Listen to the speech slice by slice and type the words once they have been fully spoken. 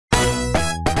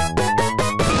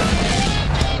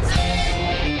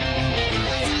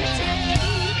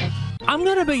I'm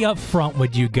gonna be upfront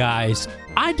with you guys.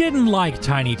 I didn't like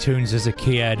Tiny Toons as a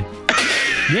kid.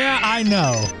 Yeah, I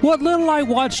know. What little I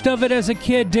watched of it as a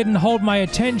kid didn't hold my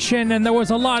attention, and there was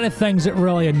a lot of things that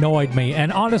really annoyed me,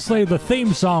 and honestly, the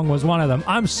theme song was one of them.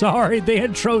 I'm sorry, the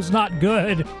intro's not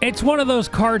good. It's one of those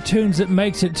cartoons that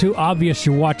makes it too obvious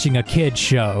you're watching a kid's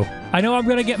show. I know I'm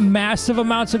gonna get massive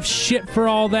amounts of shit for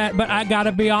all that, but I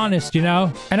gotta be honest, you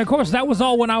know? And of course, that was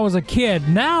all when I was a kid.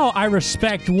 Now I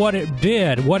respect what it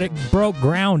did, what it broke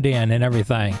ground in and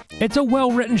everything. It's a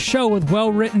well-written show with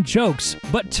well-written jokes,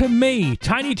 but to me,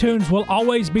 Tiny Toons will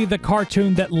always be the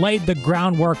cartoon that laid the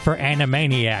groundwork for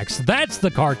Animaniacs. That's the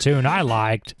cartoon I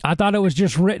liked. I thought it was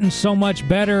just written so much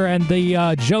better, and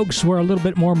the jokes were a little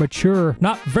bit more mature.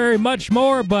 Not very much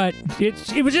more, but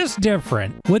it was just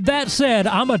different. With that said,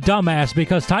 I'm a dumbass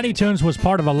because Tiny Toons was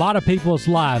part of a lot of people's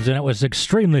lives, and it was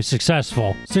extremely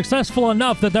successful. Successful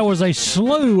enough that there was a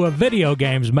slew of video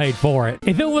games made for it.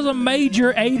 If it was a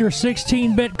major 8 or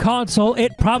 16-bit console,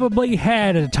 it probably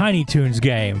had a Tiny Toons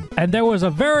game. And there was a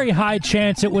very high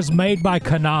chance it was made by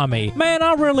Konami. Man,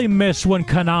 I really miss when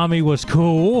Konami was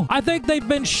cool. I think they've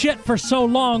been shit for so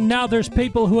long, now there's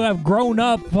people who have grown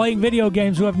up playing video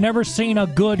games who have never seen a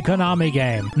good Konami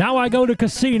game. Now I go to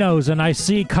casinos and I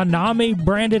see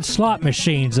Konami-branded slot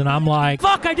machines, and I'm like,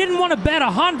 fuck, I didn't want to bet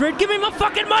 100. Give me my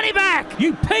fucking money back,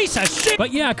 you piece of shit.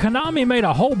 But yeah, Konami made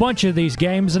a whole bunch of these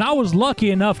games, and I was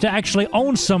lucky enough to actually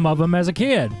own some of them as a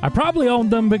kid. I probably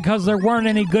owned them because there weren't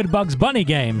any good Bugs Bunny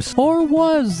games. Or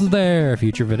was there?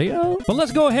 Future video? But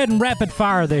let's go ahead and rapid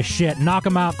fire this shit, knock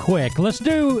them out quick. Let's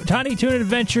do Tiny Toon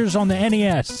Adventures on the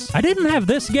NES. I didn't have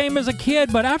this game as a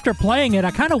kid, but after playing it,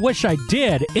 I kind of wish I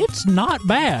did. It's not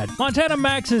bad. Montana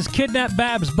Max has kidnapped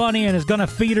Babs Bunny and is gonna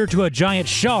feed her to a giant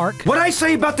shark. What'd I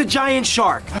say about the giant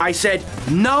shark? I said,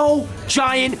 no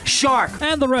giant shark.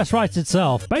 And the rest writes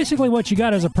itself. Basically, what you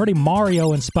got is a pretty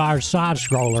Mario-inspired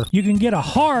side-scroller. You can get a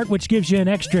heart, which gives you an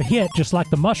extra hit, just like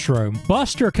the mushroom.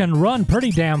 Buster can run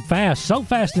pretty damn fast. So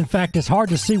fast, in fact, it's hard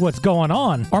to see what's going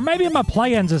on. Or maybe my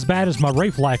play-in's as bad as my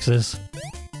reflexes.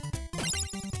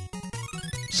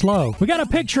 Slow. We got a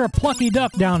picture of Plucky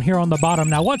Duck down here on the bottom.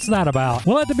 Now, what's that about?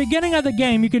 Well, at the beginning of the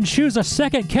game, you can choose a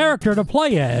second character to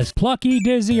play as. Plucky,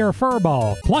 Dizzy, or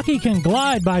Furball. Plucky can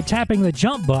glide by tapping the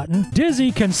jump button.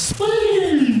 Dizzy can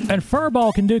speed. And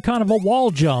Furball can do kind of a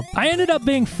wall jump. I ended up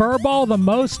being Furball the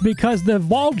most because the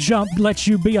wall jump lets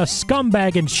you be a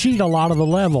scumbag and cheat a lot of the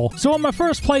level. So on my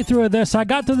first playthrough of this, I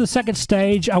got through the second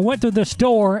stage, I went through this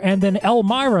door, and then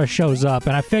Elmira shows up,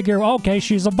 and I figure, okay,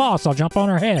 she's a boss, I'll jump on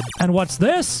her head. And what's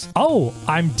this? Oh,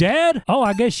 I'm dead? Oh,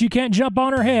 I guess you can't jump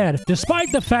on her head.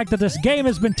 Despite the fact that this game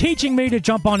has been teaching me to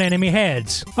jump on enemy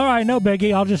heads. Alright, no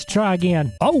biggie, I'll just try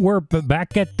again. Oh, we're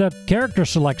back at the character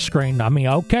select screen.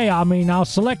 Okay, I'll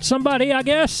select somebody, I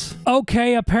guess.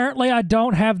 Okay, apparently I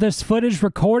don't have this footage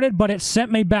recorded, but it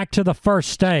sent me back to the first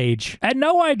stage. And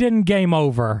no, I didn't game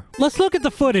over. Let's look at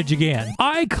the footage again.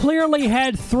 I clearly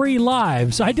had 3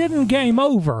 lives. I didn't game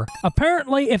over.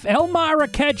 Apparently, if Elmira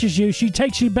catches you, she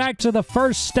takes you back to the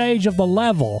first stage of the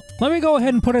level. Let me go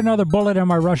ahead and put another bullet in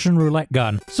my Russian roulette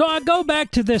gun. So I go back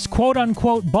to this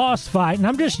quote-unquote boss fight, and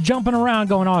I'm just jumping around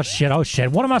going, oh shit,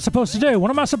 what am I supposed to do?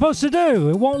 What am I supposed to do?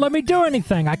 It won't let me do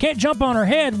anything. I can't jump on her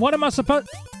head. What am I supposed...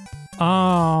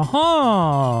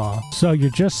 So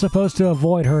you're just supposed to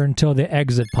avoid her until the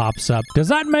exit pops up. Does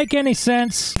that make any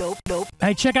sense? Nope.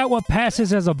 Hey, check out what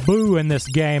passes as a boo in this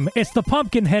game. It's the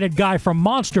pumpkin-headed guy from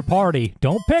Monster Party.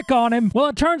 Don't pick on him. Well,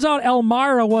 it turns out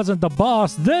Elmira wasn't the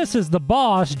boss. This is the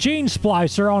boss, Gene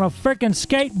Splicer, on a frickin'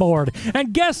 skateboard.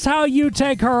 And guess how you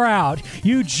take her out?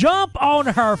 You jump on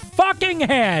her fucking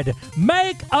head.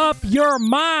 Make up your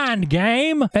mind,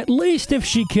 game. At least if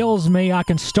she kills me, I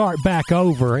can start back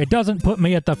over. It doesn't put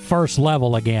me at the first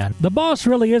level again. The boss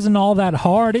really isn't all that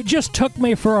hard. It just took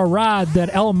me for a ride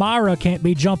that Elmira can't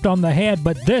be jumped on the head,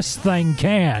 but this thing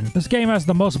can. This game has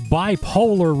the most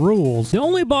bipolar rules. The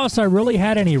only boss I really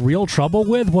had any real trouble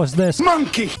with was this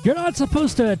monkey. You're not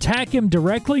supposed to attack him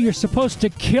directly. You're supposed to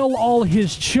kill all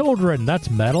his children. That's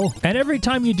metal. And every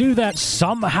time you do that,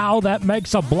 somehow that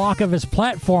makes a block of his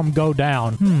platform go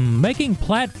down. Making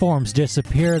platforms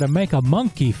disappear to make a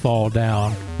monkey fall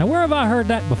down. Now, where have I heard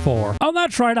that before? Oh,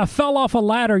 that's right. I fell off a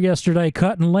ladder yesterday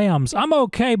cutting limbs. I'm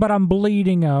okay, but I'm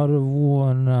bleeding out of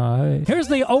one eye. Here's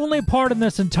the only part in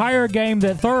this entire game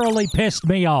that thoroughly pissed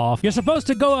me off. You're supposed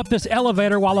to go up this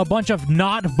elevator while a bunch of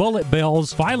not bullet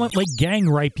bills violently gang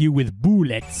rape you with boo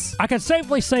bullets. I can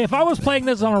safely say if I was playing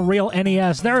this on a real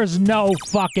NES, there is no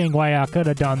fucking way I could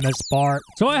have done this part.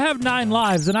 So I have 9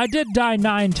 lives, and I did die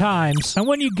 9 times. And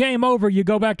when you game over, you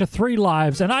go back to 3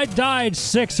 lives, and I died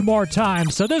 6 more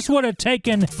times. So this would have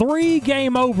taken 3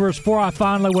 game overs before I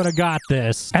finally would have got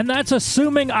this. And that's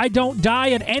assuming I don't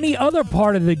die at any other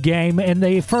part of the game in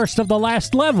the first of the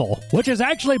last level, which is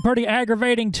actually pretty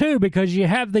aggravating too, because you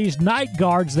have these night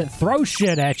guards that throw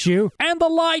shit at you, and the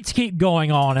lights keep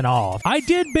going on and off. I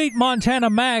did beat Montana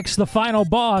Max, the final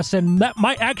boss, and that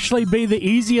might actually be the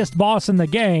easiest boss in the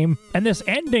game. And this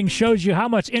ending shows you how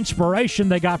much inspiration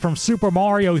they got from Super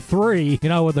Mario 3, you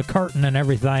know, with the curtain and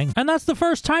everything. And that's the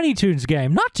first Tiny Toons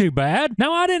game. Not too bad.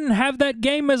 Now, I didn't have that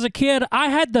game as a kid. I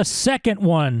had the second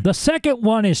one. The second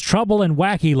one is Trouble in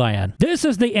Wacky Land. This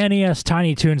is the NES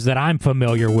Tiny Toons that I'm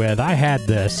familiar with. I had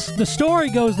this. The story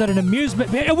goes that an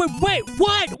amusement... Wait,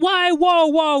 what? Why? Whoa,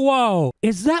 whoa, whoa.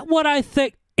 Is that what I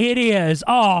think? It is.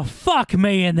 Oh, fuck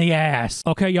me in the ass.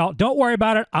 Okay, y'all, don't worry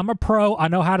about it. I'm a pro. I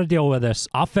know how to deal with this.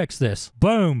 I'll fix this.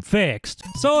 Boom, fixed.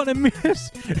 So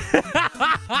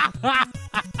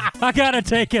I gotta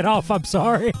take it off. I'm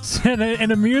sorry.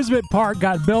 An amusement park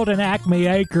got built in Acme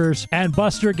Acres, and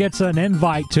Buster gets an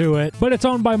invite to it, but it's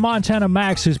owned by Montana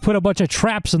Max, who's put a bunch of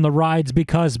traps in the rides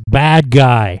because bad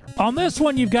guy. On this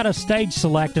one, you've got a stage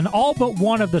select, and all but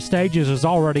one of the stages is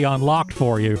already unlocked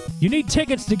for you. You need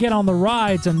tickets to get on the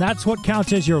rides, and that's what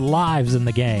counts as your lives in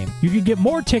the game. You can get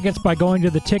more tickets by going to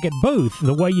the ticket booth.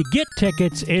 The way you get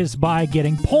tickets is by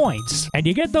getting points, and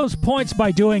you get those points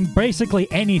by doing basically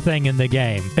anything in the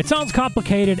game. It sounds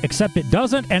complicated, except it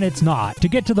doesn't, and it's not. To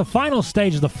get to the final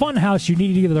stage of the Funhouse, you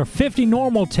need either 50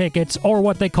 normal tickets or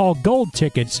what they call gold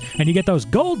tickets, and you get those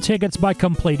gold tickets by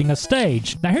completing a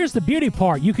stage. Now here's the beauty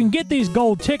part. You can get these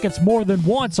gold tickets more than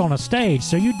once on a stage,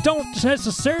 so you don't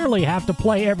necessarily have to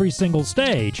play every single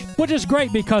stage, which is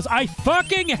great because I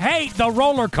fucking hate the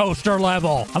roller coaster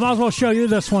level. I might as well show you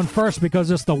this one first because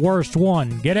it's the worst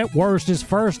one. Get it? Worst is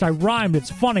first. I rhymed.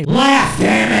 It's funny. Laugh,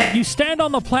 damn it! You stand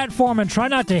on the platform and try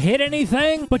not to hit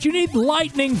anything, but you need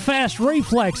lightning fast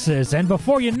reflexes, and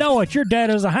before you know it, you're dead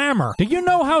as a hammer. Do you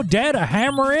know how dead a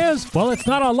hammer is? Well, it's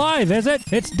not alive, is it?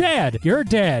 It's dead. You're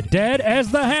dead. Dead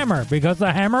as the hammer, because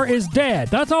the hammer is dead.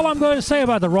 That's all I'm going to say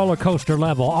about the roller coaster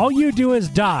level. All you do is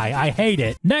die. I hate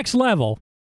it. Next level.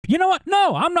 You know what?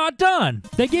 No, I'm not done.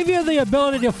 They give you the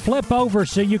ability to flip over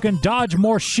so you can dodge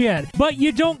more shit, but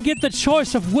you don't get the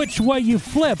choice of which way you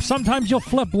flip. Sometimes you'll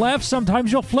flip left,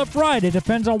 sometimes you'll flip right. It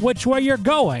depends on which way you're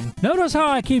going. Notice how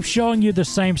I keep showing you the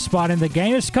same spot in the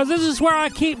game? It's because this is where I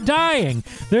keep dying.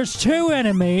 There's 2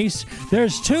 enemies,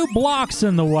 there's 2 blocks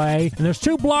in the way, and there's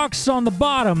 2 blocks on the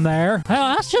bottom there.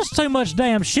 Hell, that's just too much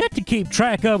damn shit to keep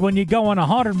track of when you're going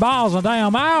 100 miles a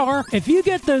damn hour. If you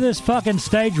get through this fucking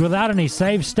stage without any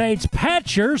save states,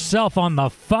 pat yourself on the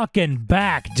fucking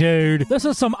back, dude. This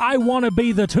is some I wanna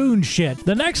be the Toon shit.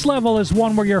 The next level is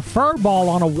one where you're furball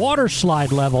on a water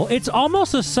slide level. It's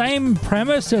almost the same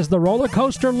premise as the roller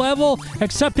coaster level,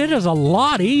 except it is a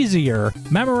lot easier.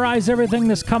 Memorize everything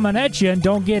that's coming at you and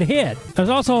don't get hit. There's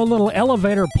also a little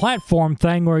elevator platform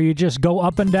thing where you just go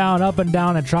up and down,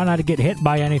 and try not to get hit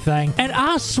by anything. And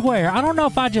I swear, I don't know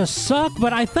if I just suck,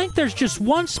 but I think there's just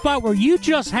one spot where you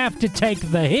just have to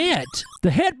take the hit. The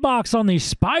hitbox on these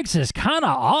spikes is kinda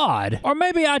odd. Or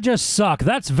maybe I just suck.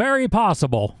 That's very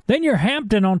possible. Then you're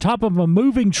Hampton on top of a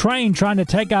moving train trying to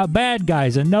take out bad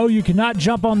guys, and no, you cannot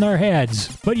jump on their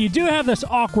heads. But you do have this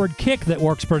awkward kick that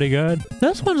works pretty good.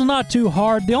 This one's not too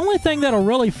hard. The only thing that'll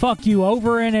really fuck you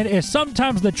over in it is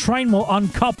sometimes the train will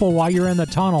uncouple while you're in the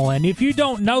tunnel, and if you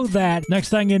don't know that, next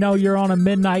thing you know, you're on a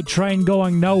midnight train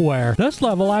going nowhere. This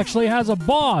level actually has a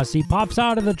boss. He pops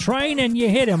out of the train and you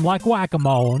hit him like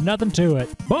whack-a-mole. Nothing to it.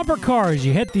 Bumper cars,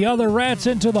 you hit the other rats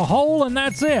into the hole and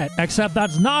that's it. Except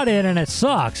that's not it and it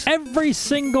sucks. Every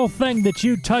single thing that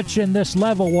you touch in this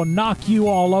level will knock you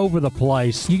all over the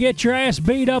place. You get your ass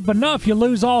beat up enough, you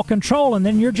lose all control, and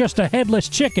then you're just a headless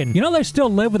chicken. You know they still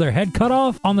live with their head cut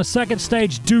off? On the second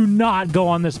stage, do not go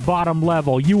on this bottom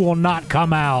level. You will not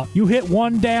come out. You hit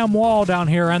one damn wall down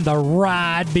here and the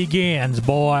ride begins,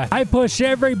 boy. I push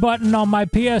every button on my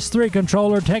PS3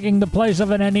 controller, taking the place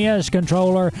of an NES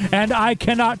controller, and I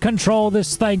cannot control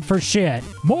this thing for shit.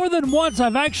 More than once,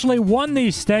 I've actually won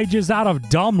these stages out of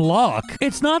dumb luck.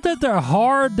 It's not that they're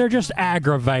hard, they're just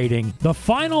aggravating. The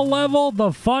final level,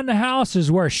 the fun house,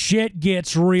 is where shit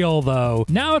gets real, though.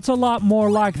 Now it's a lot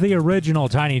more like the original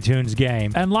Tiny Toons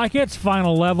game. And like its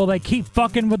final level, they keep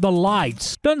fucking with the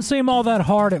lights. Doesn't seem all that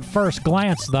hard at first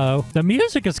glance, though. The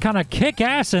music is kind of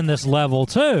kick-ass in this level,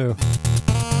 too.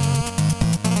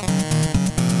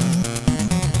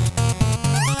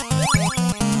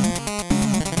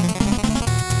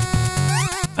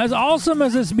 As awesome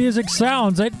as this music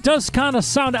sounds, it does kind of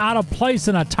sound out of place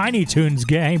in a Tiny Toons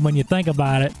game when you think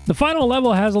about it. The final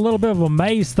level has a little bit of a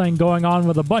maze thing going on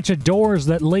with a bunch of doors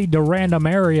that lead to random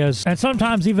areas, and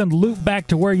sometimes even loop back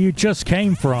to where you just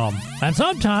came from. And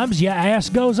sometimes your ass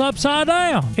goes upside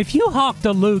down. If you hawked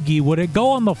a loogie, would it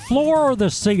go on the floor or the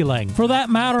ceiling? For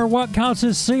that matter, what counts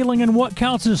as ceiling and what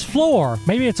counts as floor?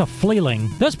 Maybe it's a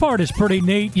fleeling. This part is pretty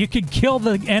neat. You can kill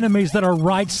the enemies that are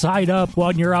right side up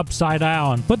when you're upside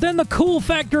down. But then the cool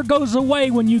factor goes away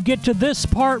when you get to this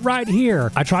part right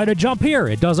here. I try to jump here,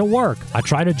 it doesn't work. I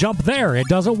try to jump there, it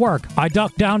doesn't work. I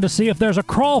duck down to see if there's a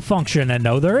crawl function, and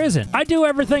no, there isn't. I do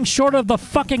everything short of the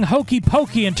fucking hokey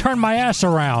pokey and turn my ass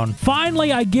around.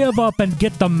 Finally, I give up and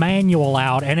get the manual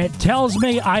out, and it tells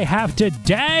me I have to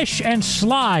dash and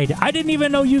slide. I didn't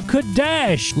even know you could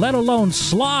dash, let alone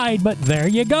slide, but there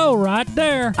you go, right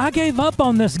there. I gave up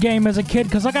on this game as a kid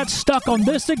because I got stuck on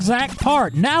this exact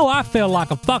part. Now I feel like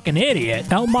a fucking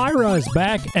idiot. Elmira is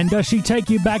back, and does she take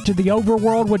you back to the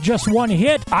overworld with just one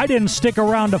hit? I didn't stick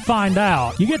around to find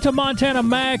out. You get to Montana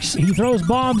Max, he throws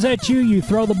bombs at you, you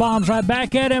throw the bombs right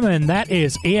back at him, and that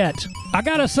is it. I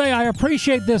gotta say, I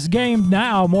appreciate this game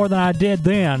now more than I did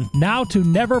then. Now to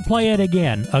never play it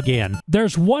again.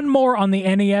 There's one more on the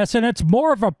NES, and it's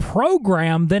more of a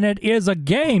program than it is a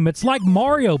game. It's like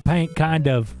Mario Paint, kind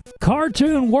of.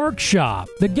 Cartoon Workshop.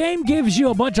 The game gives you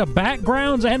a bunch of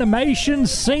backgrounds,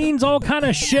 animations, scenes, all kind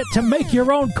of shit to make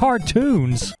your own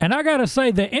cartoons. And I gotta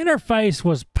say, the interface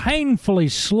was painfully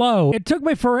slow. It took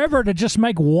me forever to just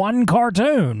make one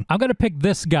cartoon. I'm gonna pick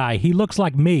this guy. He looks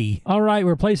like me. All right,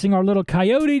 we're placing our little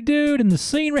coyote dude in the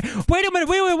scenery. Wait a minute,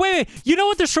 wait. You know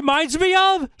what this reminds me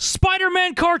of?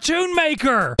 Spider-Man Cartoon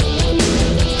Maker.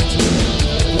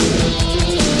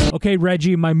 Okay,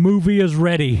 Reggie, my movie is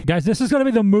ready. Guys, this is going to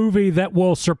be the movie that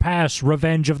will surpass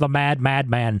Revenge of the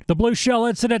Madman. The Blue Shell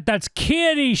Incident, that's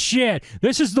kiddie shit.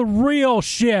 This is the real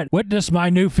shit. Witness my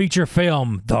new feature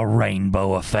film, The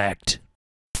Rainbow Effect.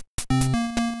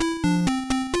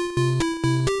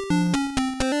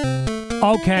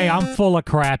 Okay, I'm full of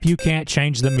crap. You can't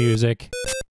change the music.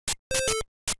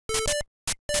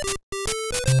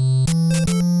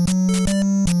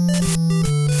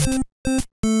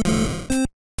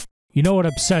 You know what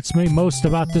upsets me most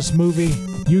about this movie?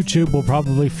 YouTube will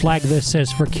probably flag this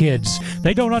as for kids.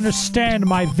 They don't understand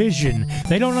my vision.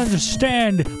 They don't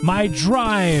understand my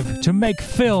drive to make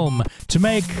film, to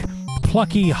make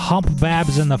plucky hump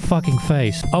babs in the fucking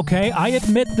face. Okay, I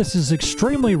admit this is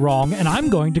extremely wrong, and I'm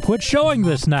going to quit showing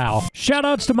this now.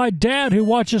 Shoutouts to my dad who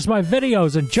watches my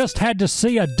videos and just had to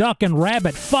see a duck and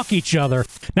rabbit fuck each other.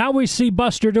 Now we see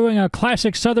Buster doing a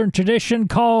classic southern tradition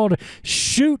called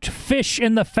shoot fish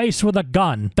in the face with a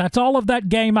gun. That's all of that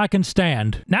game I can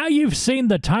stand. Now you've seen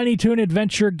the Tiny Toon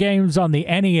Adventure games on the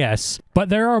NES, but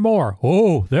there are more.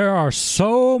 Oh, there are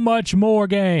so much more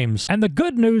games. And the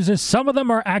good news is some of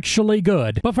them are actually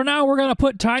good. But for now, we're going to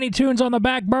put Tiny Toons on the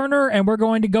back burner, and we're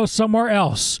going to go somewhere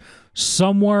else.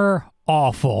 Somewhere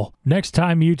awful. Next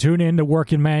time you tune in to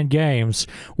Working Man Games,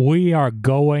 we are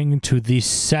going to the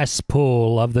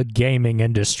cesspool of the gaming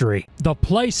industry. The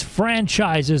place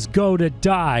franchises go to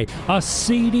die. A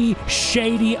seedy,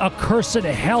 shady, accursed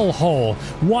hellhole.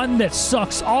 One that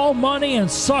sucks all money and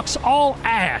sucks all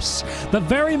ass. The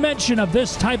very mention of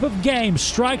this type of game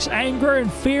strikes anger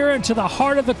and fear into the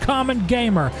heart of the common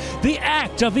gamer. The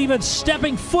act of even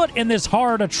stepping foot in this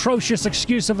hard, atrocious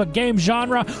excuse of a game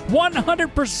genre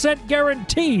 100%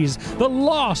 guarantees the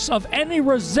loss of any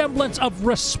resemblance of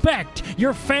respect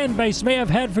your fan base may have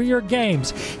had for your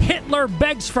games. Hitler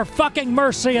begs for fucking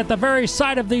mercy at the very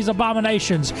sight of these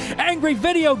abominations. Angry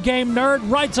video game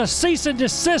nerd writes a cease and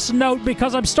desist note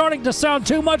because I'm starting to sound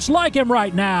too much like him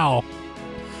right now.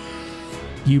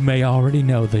 You may already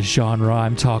know the genre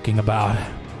I'm talking about.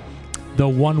 The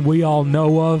one we all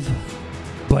know of,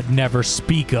 but never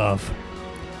speak of.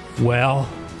 Well,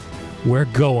 we're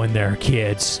going there,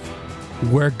 kids.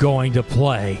 We're going to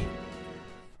play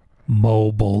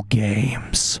mobile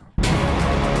games.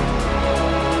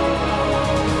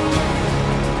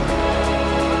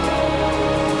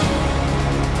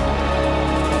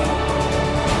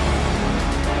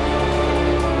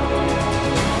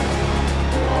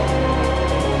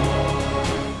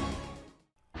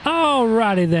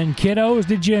 Alrighty then, kiddos.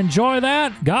 Did you enjoy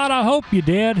that? God, I hope you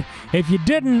did. If you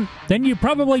didn't, then you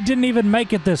probably didn't even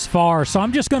make it this far, so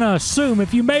I'm just going to assume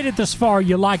if you made it this far,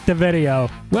 you liked the video.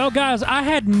 Well, guys, I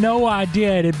had no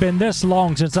idea it had been this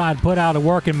long since I had put out a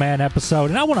Working Man episode,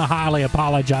 and I want to highly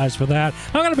apologize for that.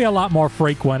 I'm going to be a lot more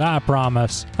frequent, I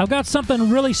promise. I've got something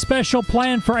really special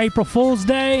planned for April Fool's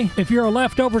Day. If you're a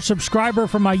leftover subscriber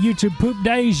from my YouTube poop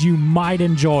days, you might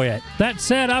enjoy it. That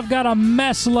said, I've got a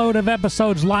mess load of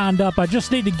episodes lined up. I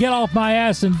just need to get off my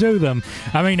ass and do them.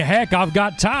 I mean, heck, I've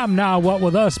got time now, what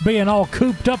with us being all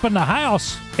cooped up in the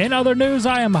house. In other news,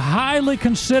 I am highly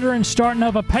considering starting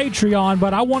up a Patreon,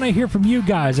 but I want to hear from you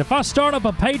guys. If I start up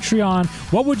a Patreon,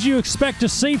 what would you expect to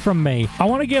see from me? I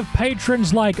want to give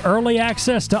patrons like early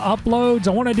access to uploads.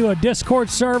 I want to do a Discord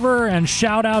server and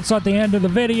shout outs at the end of the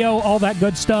video, all that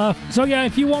good stuff. So yeah,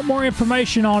 if you want more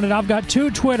information on it, I've got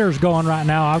 2 Twitters going right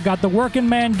now. I've got the Working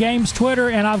Man Games Twitter,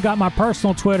 and I've got my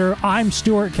personal Twitter. I'm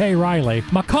Stuart K. Riley.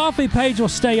 My Ko-fi page will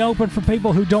stay open for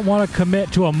people who don't want to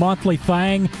commit to a monthly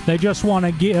thing. They just want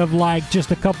to give like just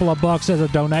a couple of bucks as a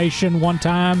donation one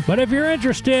time. But if you're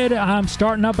interested, I'm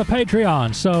starting up a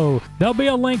Patreon, so there'll be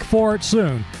a link for it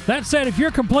soon. That said, if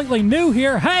you're completely new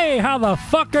here, hey, how the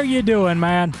fuck are you doing,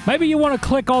 man? Maybe you want to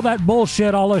click all that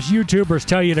bullshit all us YouTubers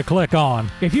tell you to click on.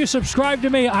 If you subscribe to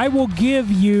me, I will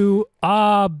give you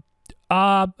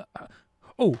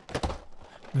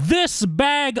this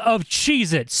bag of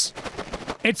Cheez-Its.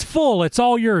 It's full. It's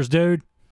all yours, dude.